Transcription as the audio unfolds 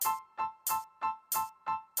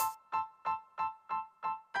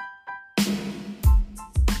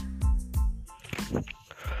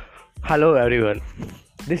Hello everyone,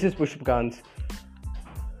 this is Pushpakant,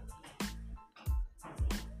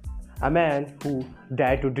 a man who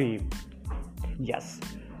dare to dream. Yes,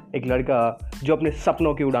 एक लड़का जो अपने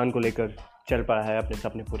सपनों की उड़ान को लेकर चल पड़ा है अपने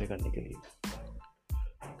सपने पूरे करने के लिए।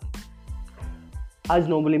 आज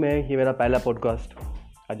नॉर्मली ये मेरा पहला पॉडकास्ट।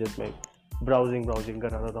 आज मैं ब्राउजिंग कर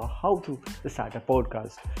रहा था how to start a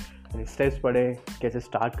podcast, steps पढ़े कैसे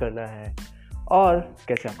स्टार्ट करना है और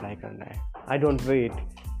कैसे अप्लाई करना है। आई डोंट वेट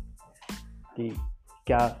कि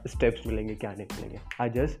क्या स्टेप्स मिलेंगे क्या नहीं मिलेंगे। I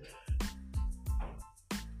just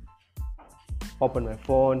open my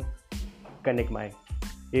phone, connect my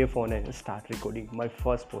earphone and start recording my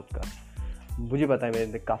first podcast. मुझे पता है मेरे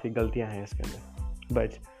अंदर काफ़ी गलतियां हैं इसके अंदर,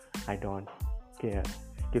 बट आई डोंट केयर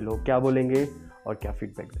कि लोग क्या बोलेंगे और क्या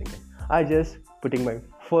फीडबैक देंगे। I just putting my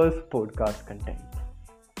first podcast content.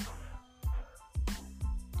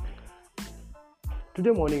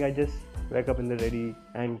 Today morning I just wake up in the ready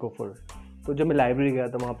and go for. तो जब मैं लाइब्रेरी गया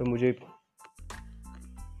था वहाँ पे मुझे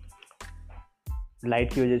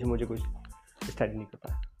लाइट की वजह से मुझे कुछ स्टडी नहीं कर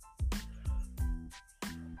पाया।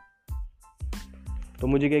 तो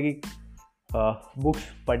मुझे क्या कि बुक्स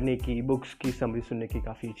पढ़ने की, बुक्स की समरी सुनने की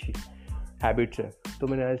काफ़ी अच्छी हैबिट्स है। तो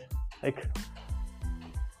मैंने आज एक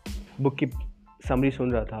बुक की समरी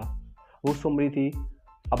सुन रहा था। वो समरी थी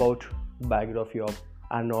about biography of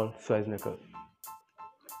Arnold Schwarzenegger.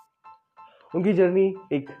 उनकी जर्नी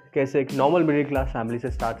कैसे एक नॉर्मल मिडिल क्लास फैमिली से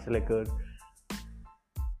स्टार्ट से लेकर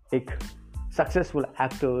एक successful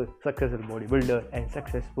actor, successful body builder and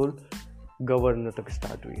successful governor तक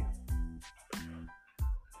स्टार्ट हुई।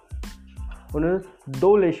 उन्होंने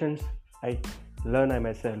दो lessons I learn I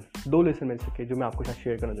my self, दो लेसन मिल सके जो मैं आपको साथ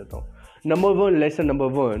शेयर करना चाहता हूँ। Lesson number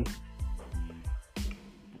one,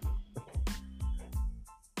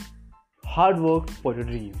 hard work for your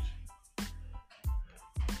dreams.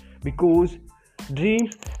 Because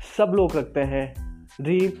dreams सब लोग रखते हैं,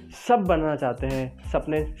 ड्रीम सब बनना चाहते हैं,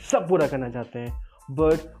 सपने सब पूरा करना चाहते हैं,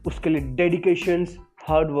 बट उसके लिए डेडिकेशंस,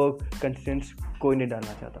 हार्ड वर्क, कंसिस्टेंस कोई नहीं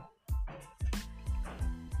डालना चाहता।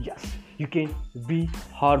 Yes, you can be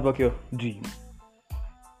hard work your dream.